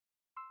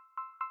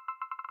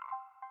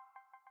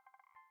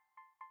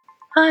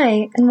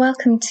Hi, and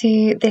welcome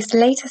to this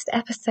latest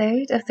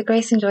episode of the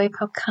Grace and Joy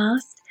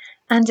podcast.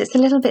 And it's a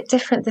little bit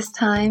different this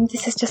time.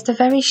 This is just a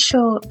very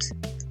short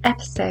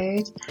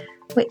episode,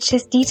 which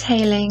is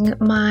detailing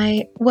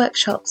my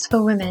workshops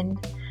for women.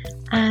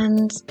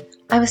 And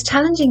I was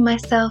challenging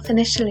myself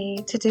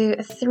initially to do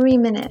a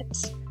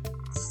 3-minute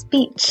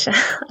speech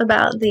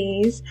about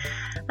these.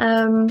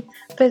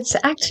 But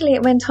actually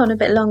it went on a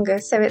bit longer,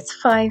 so it's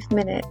 5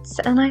 minutes.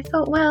 And I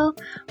thought, well,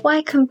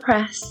 why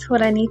compress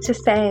what I need to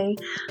say?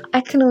 I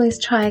can always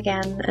try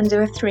again and do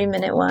a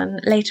 3-minute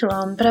one later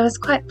on. But I was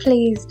quite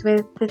pleased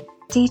with the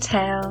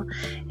detail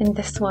in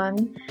this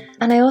one.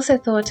 And I also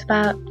thought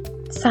about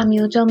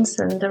Samuel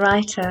Johnson, the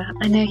writer.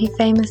 I know he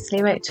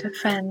famously wrote to a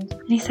friend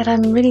and he said,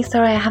 "I'm really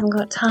sorry I haven't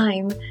got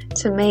time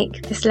to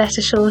make this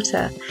letter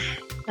shorter."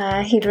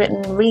 He'd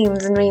written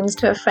reams and reams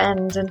to a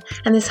friend,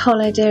 and this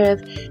whole idea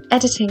of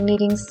editing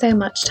needing so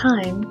much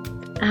time.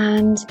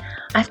 And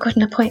I've got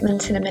an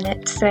appointment in a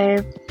minute, so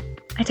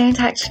I don't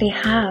actually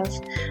have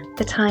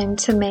the time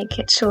to make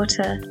it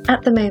shorter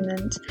at the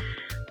moment.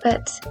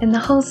 But in the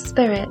whole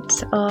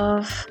spirit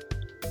of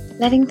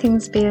letting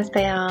things be as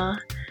they are,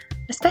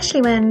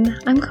 especially when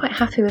I'm quite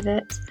happy with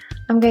it,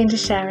 I'm going to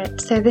share it.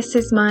 So this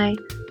is my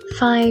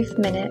 5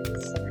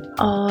 minutes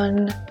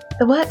on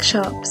the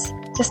workshops,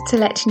 just to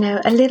let you know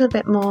a little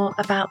bit more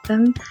about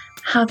them,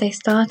 how they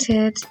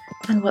started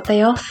and what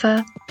they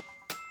offer.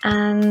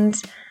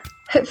 And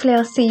hopefully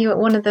I'll see you at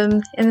one of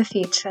them in the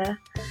future.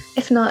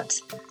 If not,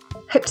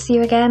 hope to see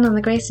you again on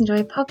the Grace and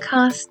Joy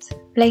podcast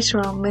later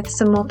on with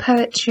some more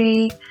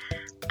poetry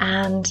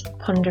and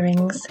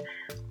ponderings.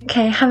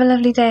 Okay, have a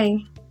lovely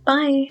day.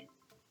 Bye.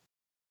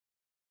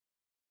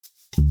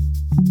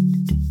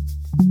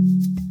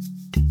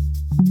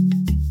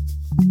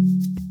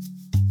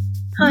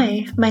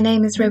 Hi, my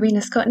name is Rowena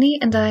Scotney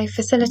and I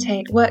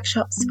facilitate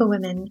workshops for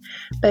women,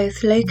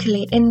 both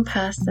locally in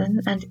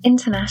person and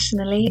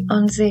internationally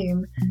on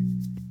Zoom.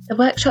 The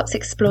workshops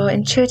explore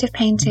intuitive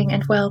painting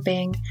and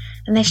well-being,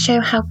 and they show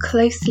how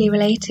closely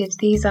related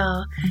these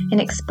are in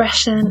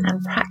expression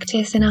and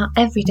practice in our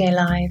everyday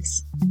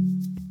lives.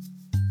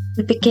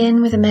 We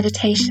begin with a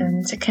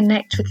meditation to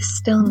connect with the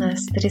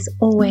stillness that is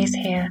always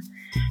here,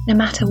 no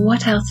matter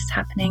what else is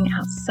happening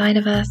outside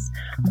of us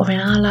or in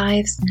our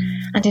lives,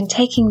 and in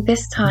taking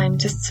this time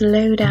to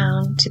slow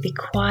down, to be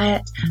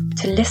quiet,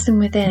 to listen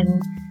within,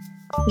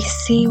 we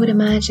see what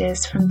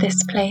emerges from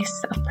this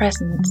place of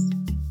presence.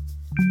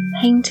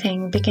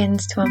 Painting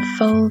begins to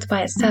unfold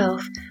by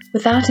itself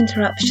without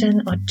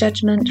interruption or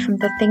judgment from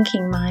the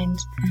thinking mind,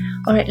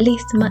 or at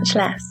least much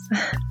less.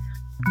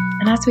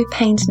 And as we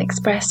paint and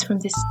express from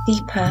this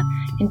deeper,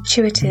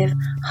 intuitive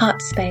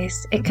heart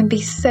space, it can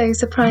be so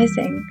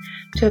surprising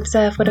to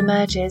observe what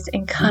emerges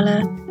in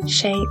colour,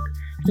 shape,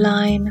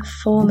 line,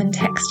 form and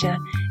texture.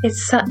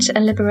 It's such a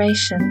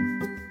liberation.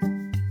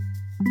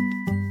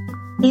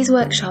 These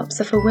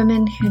workshops are for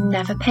women who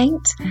never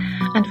paint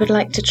and would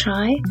like to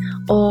try,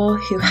 or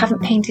who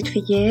haven't painted for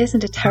years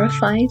and are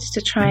terrified to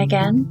try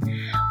again,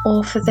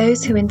 or for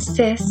those who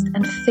insist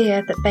and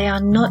fear that they are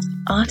not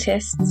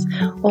artists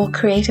or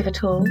creative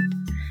at all,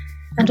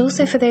 and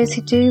also for those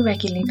who do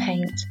regularly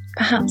paint,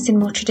 perhaps in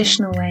more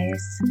traditional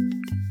ways.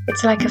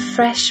 It's like a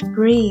fresh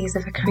breeze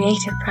of a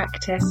creative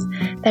practice.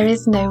 There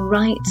is no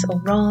right or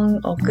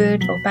wrong or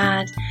good or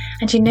bad,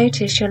 and you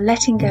notice you're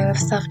letting go of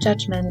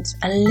self-judgment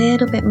a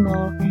little bit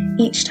more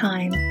each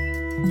time.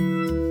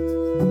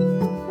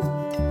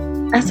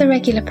 As a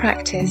regular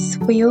practice,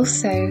 we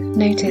also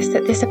notice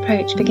that this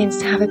approach begins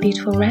to have a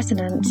beautiful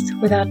resonance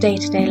with our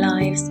day-to-day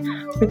lives.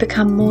 We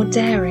become more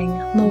daring,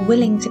 more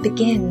willing to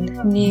begin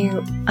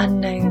new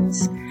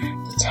unknowns,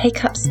 to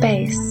take up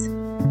space,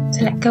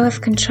 to let go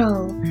of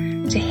control,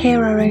 to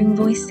hear our own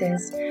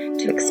voices,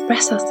 to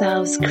express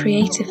ourselves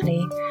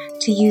creatively,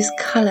 to use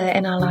colour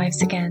in our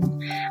lives again.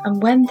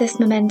 And when this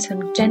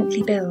momentum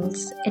gently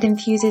builds, it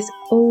infuses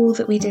all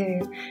that we do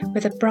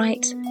with a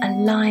bright,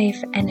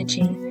 alive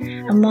energy,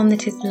 and one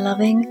that is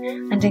loving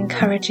and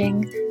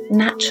encouraging,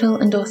 natural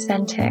and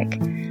authentic,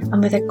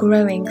 and with a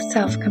growing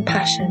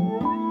self-compassion.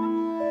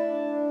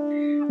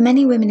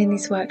 Many women in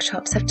these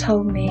workshops have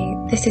told me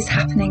this is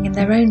happening in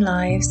their own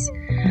lives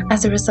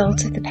as a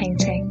result of the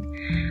painting,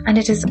 and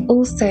it has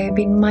also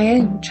been my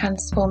own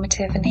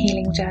transformative and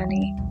healing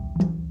journey.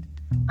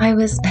 I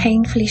was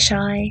painfully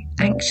shy,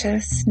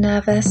 anxious,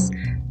 nervous,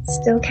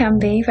 still can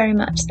be, very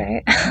much so,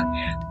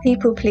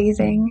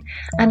 people-pleasing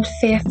and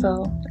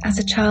fearful as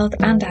a child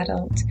and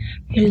adult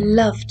who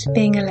loved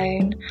being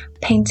alone,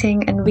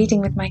 painting and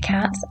reading with my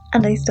cats,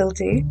 and I still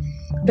do,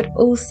 but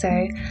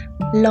also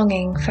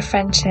longing for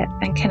friendship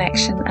and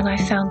connection, and I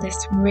found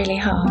this really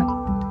hard.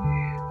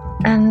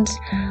 And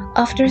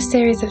after a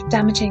series of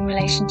damaging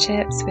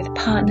relationships with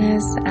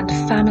partners and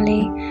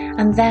family,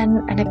 and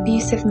then an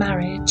abusive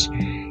marriage,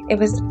 it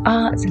was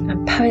art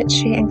and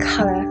poetry and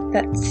colour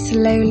that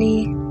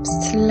slowly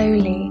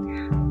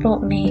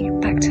brought me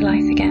back to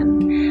life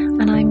again,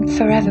 and I'm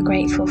forever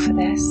grateful for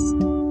this.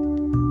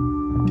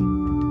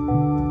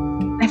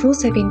 I've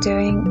also been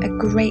doing a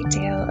great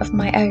deal of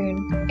my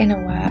own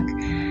inner work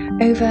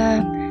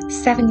over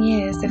 7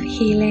 years of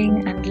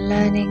healing and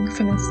learning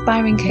from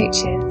inspiring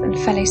coaches and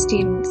fellow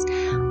students,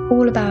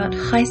 all about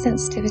high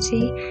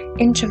sensitivity,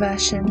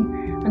 introversion,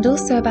 and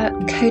also about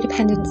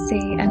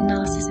codependency and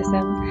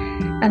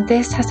narcissism. And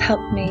this has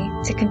helped me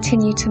to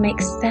continue to make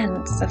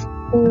sense of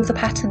all the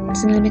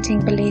patterns and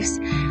limiting beliefs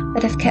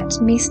that have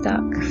kept me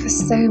stuck for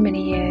so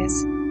many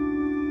years.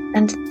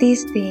 And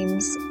these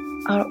themes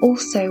are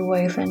also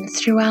woven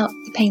throughout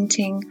the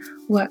painting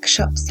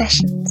workshop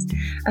sessions,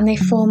 and they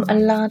form a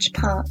large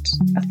part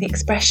of the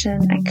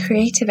expression and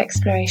creative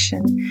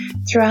exploration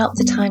throughout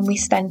the time we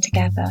spend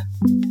together.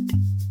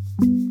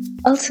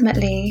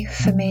 Ultimately,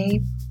 for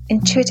me,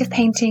 intuitive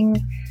painting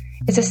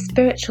is a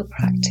spiritual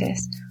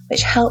practice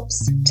which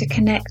helps to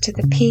connect to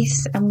the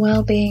peace and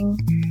well-being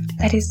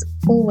that is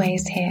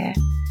always here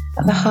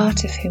at the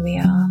heart of who we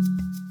are.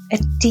 A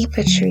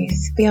deeper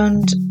truth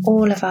beyond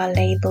all of our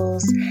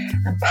labels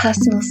and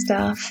personal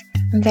stuff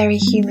and very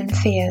human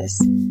fears.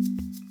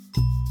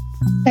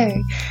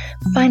 So,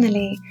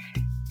 finally,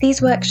 these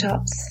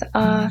workshops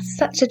are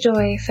such a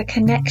joy for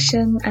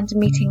connection and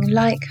meeting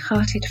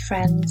like-hearted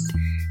friends.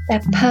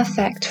 They're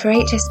perfect for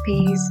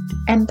HSPs,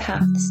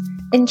 empaths,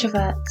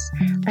 introverts,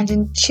 and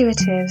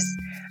intuitives,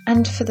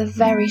 and for the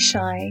very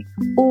shy.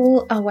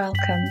 All are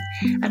welcome,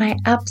 and I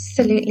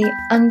absolutely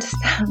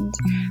understand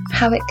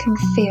how it can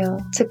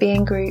feel to be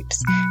in groups,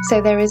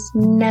 so there is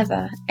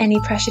never any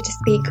pressure to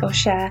speak or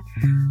share.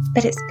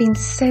 But it's been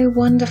so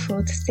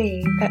wonderful to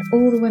see that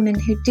all the women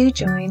who do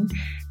join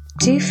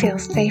do feel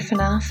safe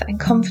enough and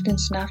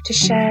confident enough to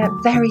share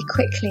very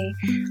quickly,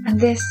 and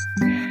this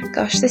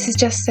is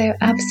just so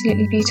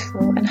absolutely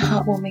beautiful and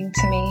heartwarming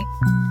to me.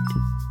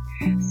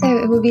 So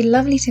it would be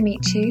lovely to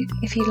meet you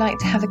if you'd like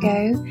to have a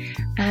go,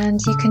 and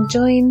you can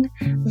join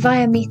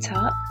via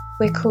Meetup.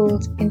 We're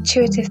called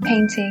Intuitive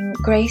Painting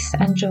Grace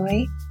and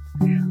Joy,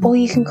 or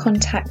you can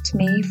contact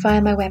me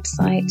via my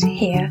website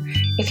here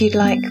if you'd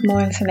like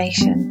more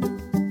information.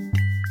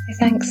 So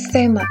thanks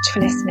so much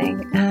for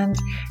listening, and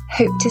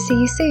hope to see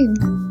you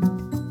soon.